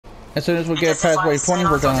As soon as we get past wave 20,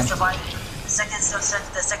 we're done. The second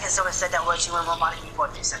silver said that was you went robotic for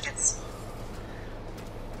a few seconds.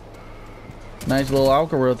 Nice little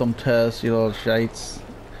algorithm test, you little shites.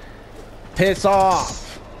 Piss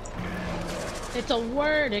off! It's a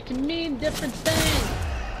word. It can mean different things.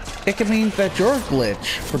 It can mean that you're a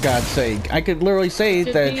glitch, for God's sake. I could literally say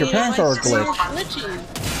that your parents are a glitch.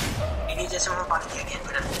 You need this robotic again,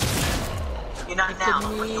 but you're not now,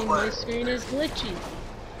 but you were. My screen is glitchy.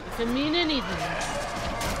 It can mean anything.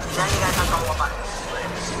 Now you guys don't know about it.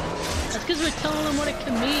 That's because we're telling them what it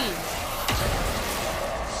can mean.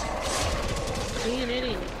 Being an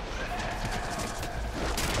idiot.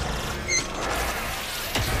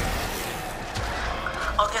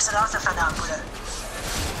 Okay, so that was the found out, Buddha.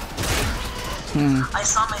 I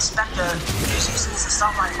saw my Spectre. He was using his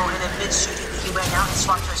assault rifle, and in mid-shooting, he ran out and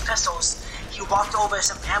swapped to his pistols. He walked over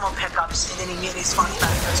some ammo pickups, and then immediately swapped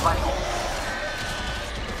back to his rifle.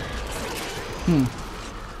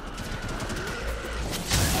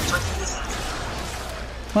 So what do you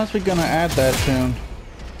think? Must be gonna add that soon.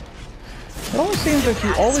 It always seems like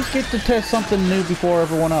you always get to test something new before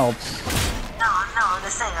everyone else. No, I'm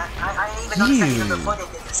just saying. I didn't even notice that even before they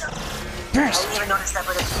did this. I didn't even notice that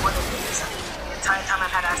before they did this. The entire time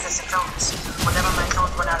I've had access to drones. Whenever my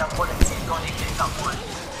drones run out of bullets, they go and pick up one.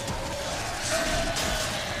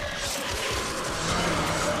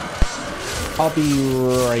 I'll be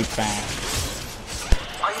right back.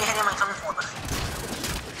 Why are you hitting my tongue for, buddy?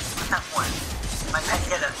 What's that for? My pet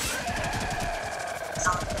hitter.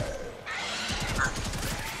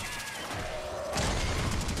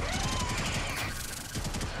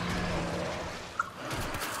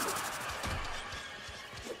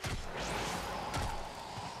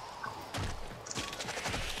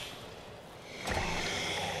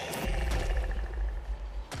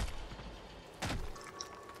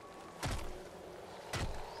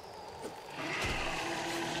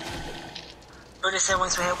 Buddha said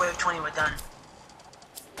once we hit wave 20, we're done.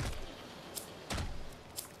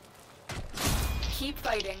 Keep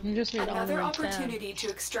fighting. Another opportunity to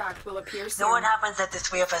extract will appear soon. Know what happens if the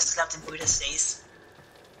three of us left in Buddha stays?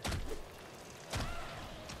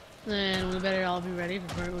 Then we better all be ready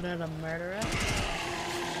for Buddha to murder us.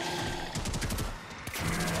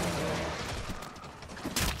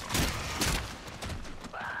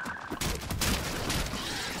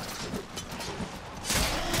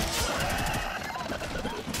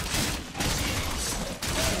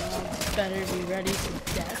 Better be ready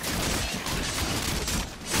for death.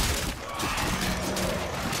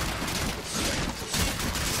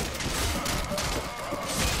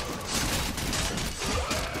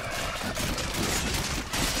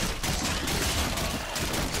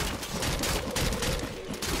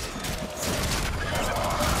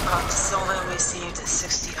 Silver received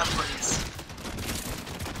 60 upgrades.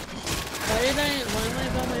 Why am I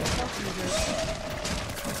by myself in this?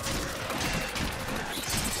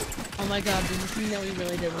 Oh my god, did you see that we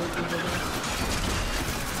really did what we did?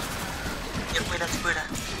 Yep, wait, that's Buddha.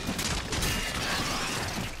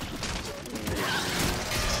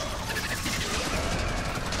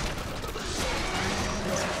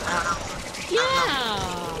 I don't know. Yeah!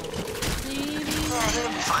 Maybe. Yeah, he'll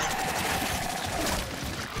be fine.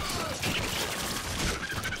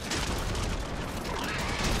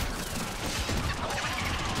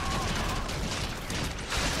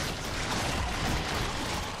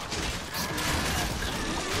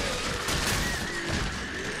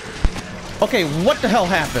 Okay, what the hell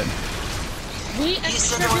happened? We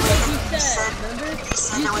executed what you said, remember?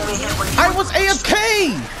 I was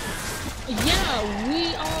AFK! Yeah,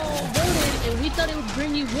 we all voted and we thought it would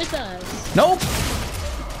bring you with us. Nope.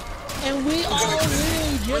 And we all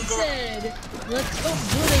literally just said, let's hope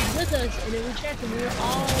Buddha's with us. And then we checked and we were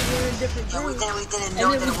in different groups. We didn't And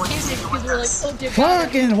know then that we it canceled wasn't because we were like, oh dear God.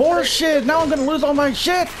 Fucking horse shit! Now I'm gonna lose all my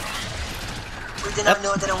shit! We did not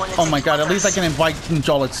know that it wanted to Oh my god, at least I can invite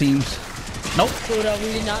y'all, it seems. Nope. Buddha,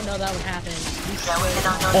 we did not know that would happen. Yeah, we did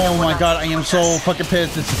not know Oh my god, I am so fucking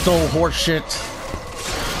pissed. This is so horse shit.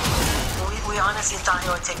 We honestly thought he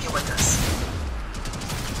would take you with us.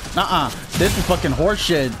 Nuh-uh. This is fucking horse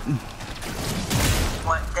shit.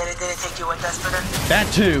 What? Did it take you with us, Buddha?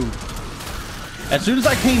 That too. As soon as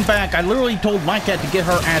I came back, I literally told my cat to get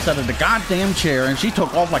her ass out of the goddamn chair, and she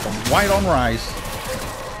took off like a white on rice.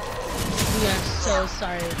 We are so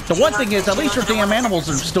sorry. The one thing is, at least your damn animals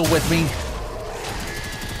are still with me.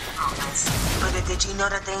 Oh, nice. But did you know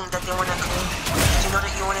that they want to go? Did you know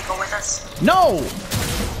that you want to go with us? No!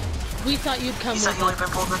 We thought you'd come You with thought you would us. have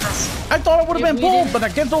been pulled with us? I thought I would have If been we pulled, didn't- but I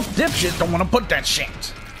guess those dipshits don't want to put that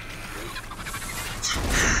shit.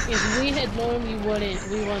 If we had known you wouldn't,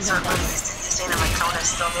 we wouldn't So, have done buddy, it. is saying that my clone is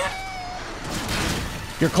still there?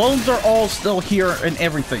 Your clones are all still here and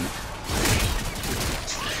everything.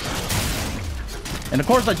 And of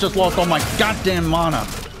course I just lost all my goddamn mana. I'm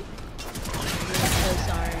so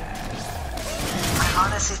sorry. I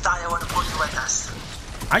honestly thought they would have put you with us.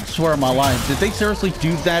 I swear on my life, did they seriously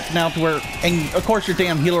do that now to where... And of course your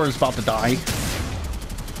damn healer is about to die.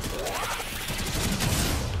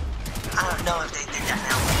 I don't know if they did that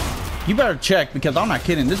now. You better check, because I'm not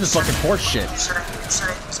kidding. This is fucking horse shit. Should I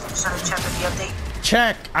check with the update?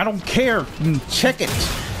 Check. I don't care. Check it.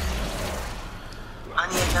 I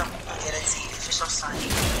need to know. Okay, let's see. Official site.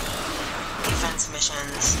 Defense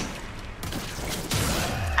missions.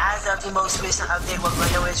 As of the most recent update when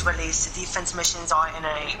Window is released, the defense missions are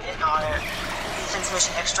defense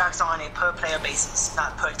mission extracts are on a per player basis,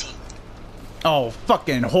 not per team. Oh,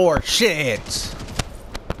 fucking horse shit.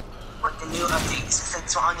 But the new update,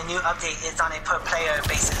 since we're on the new update, it's on a per player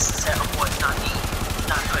basis instead of what, not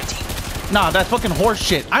per team. Nah, that's fucking horse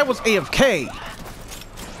shit. I was AFK.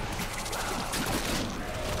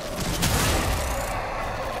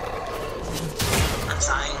 I'm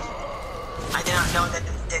sorry. I did not know that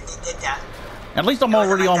they did that. At least I'm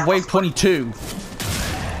already on wave 22.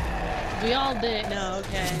 We all did. No,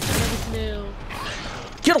 okay. I just knew.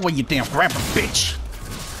 Get away, you damn rapper bitch.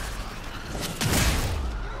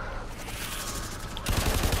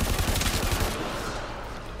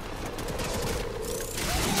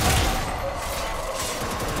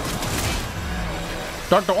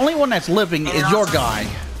 Dark, the only one that's living is your guy. The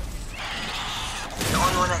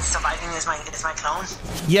only one that's surviving is my clone?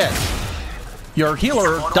 Yes. Your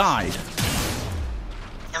healer died.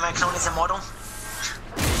 And my clone is immortal?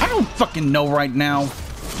 I don't fucking know right now.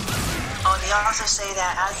 Oh, they also say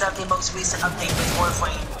that as of the most recent update with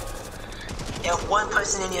Warframe, if one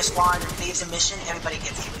person in your squad leaves a mission, everybody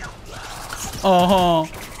gets kicked out. Uh-huh.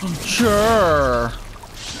 Sure.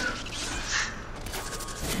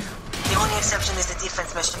 The only exception is the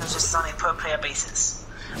defense mission, which is on a per player basis.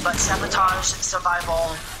 But sabotage,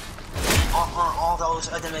 survival, all those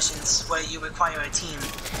other missions where you require a team.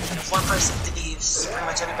 If one person leaves, pretty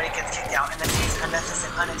much everybody gets kicked out, unless it's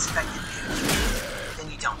an unexpected leave. Then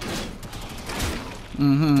you don't.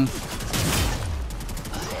 Mm-hmm.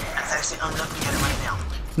 That's actually, I'm looking at it right now.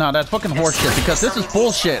 No, that's fucking horseshit, because this is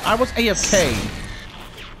bullshit. I was AFK.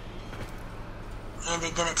 And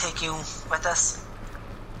they didn't take you with us?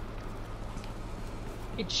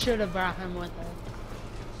 It should have brought him with us.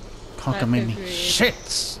 Cockamamie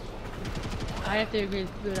shits. I have to agree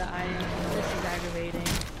with that. This is aggravating.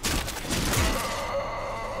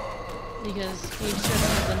 Because he should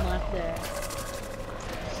have been left there.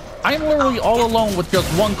 I'm literally all alone with just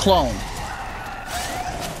one clone.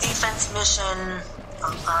 Defense mission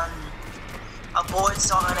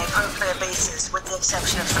aborts on a per player basis, with the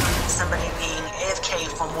exception of somebody being AFK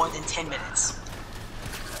for more than 10 minutes.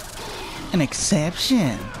 An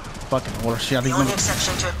exception. Fucking horseshit. The only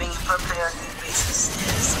exception to it being a per player basis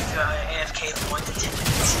is if you're AFK for more than 10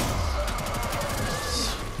 minutes.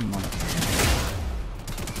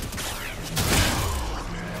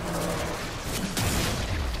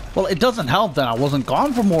 Well, it doesn't help that I wasn't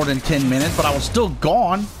gone for more than 10 minutes, but I was still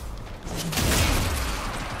gone.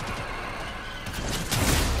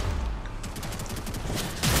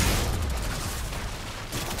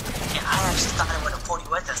 Yeah, I actually thought it would have pulled you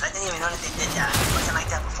with us. I didn't even know that they did that. It wasn't like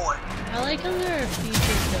that before. I like how there are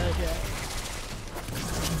featured dojo.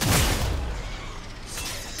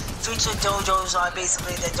 Featured dojos are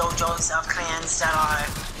basically the dojos of clans that are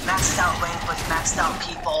maxed out ranked with maxed out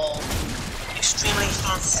people. Extremely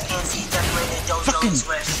fancy decorated dojos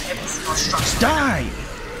with every single structure. Die!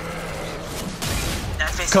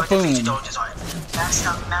 That's basically what the featured Kaboom. dojos are.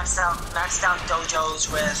 Maxed out dojos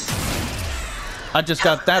with... I just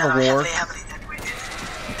got that award.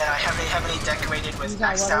 That are heavily decorated with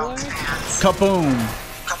maxed out clans. Kaboom.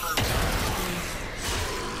 Kaboom.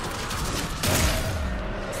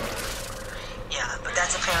 Yeah, but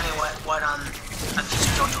that's apparently what a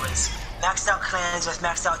featured dojo is. Maxed out clans with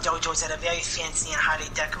maxed out dojos that are very fancy and highly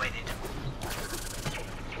decorated.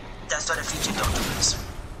 That's what a featured dojo is.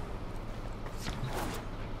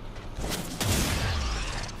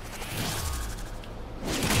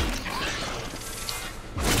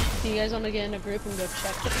 Do you guys want to get in a group and go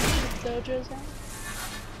check the featured dojos out?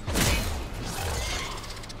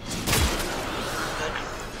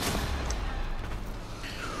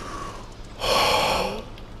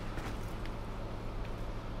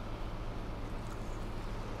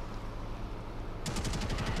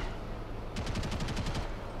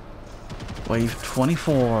 Wave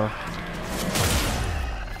 24.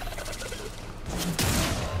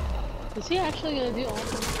 Is he actually gonna do all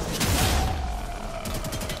this?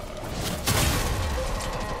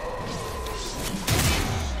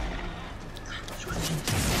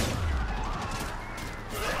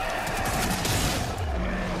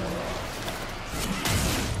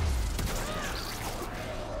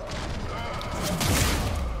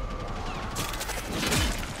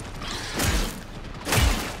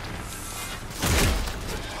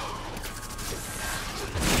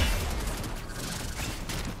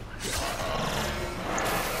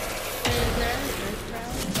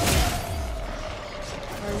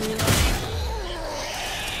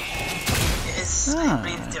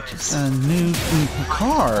 Just a new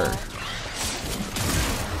card.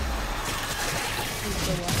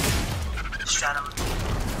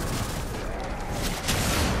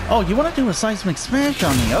 Oh, you want to do a seismic smash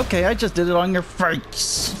on me? Okay, I just did it on your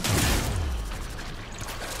face.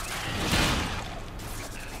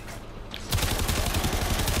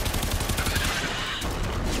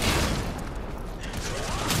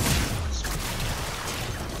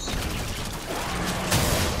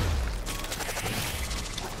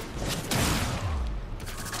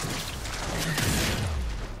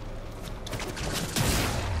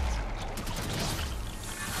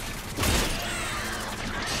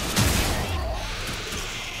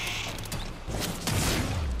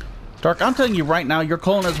 Dark, I'm telling you right now, your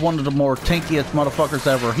clone is one of the more tankiest motherfuckers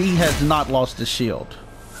ever. He has not lost his shield.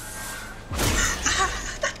 That's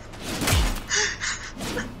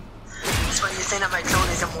why you're saying that my clone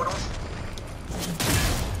is immortal?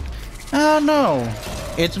 No.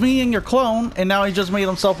 It's me and your clone, and now he just made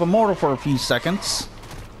himself immortal for a few seconds.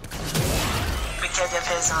 Because of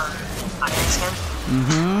his, iron skin?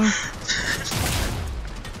 Mm-hmm.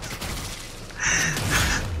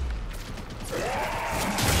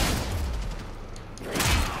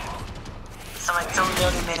 So my clone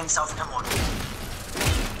literally made himself immortal.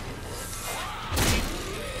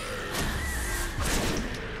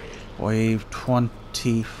 Wave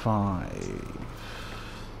 25.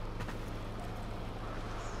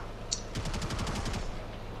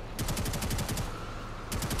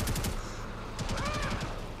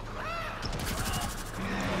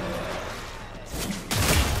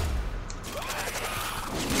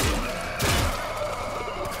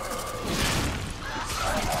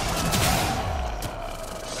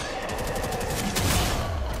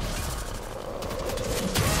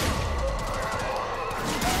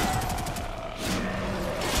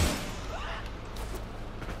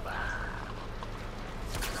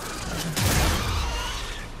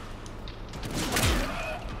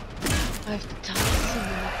 I have to talk to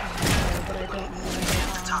someone, but I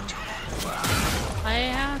don't know where I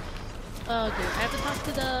have. Okay, I have to talk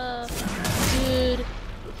to the dude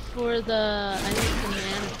for the, I think the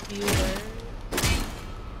man viewer.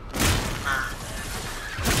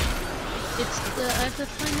 It's the, I have to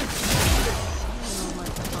find the, oh my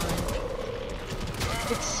god.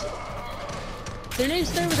 It's, their names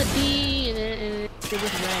start with a D and it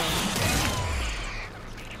was Ray.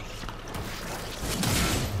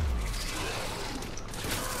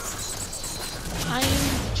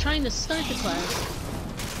 I'm trying to start the quest,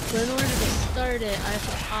 but in order to start it, I have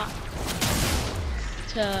to hop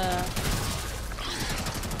to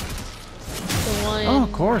the one. Oh,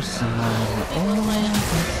 of course. Oh, I'll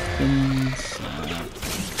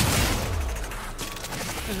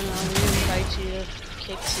invite you to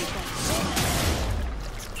kick sequence.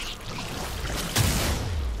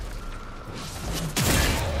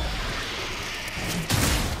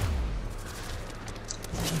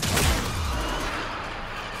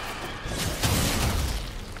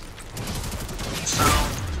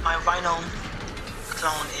 Rhino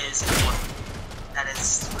clone is immortal. That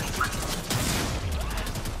is pretty funny.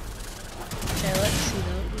 Okay, let's see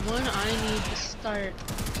though. The one I need to start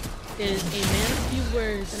is a man of few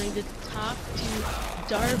words, and I need to talk to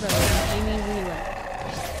Darvo and Amy Wheeler.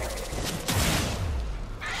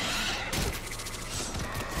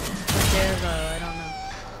 Or Darvo, I don't know.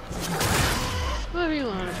 Whatever you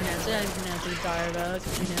want to pronounce it. I can pronounce it Darvo, I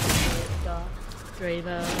can pronounce it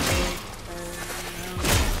Dravo.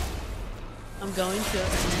 I'm going to it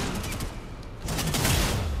right now.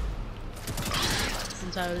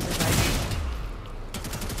 Since I was invited.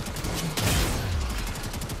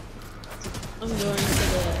 I'm going to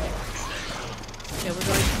the... Yeah, we're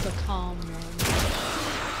going to the calm one.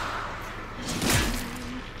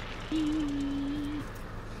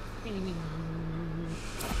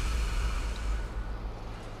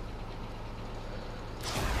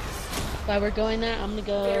 While we're going there, I'm gonna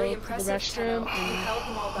go to the restroom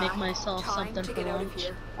and make myself something for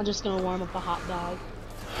lunch. I'm just gonna warm up a hot dog.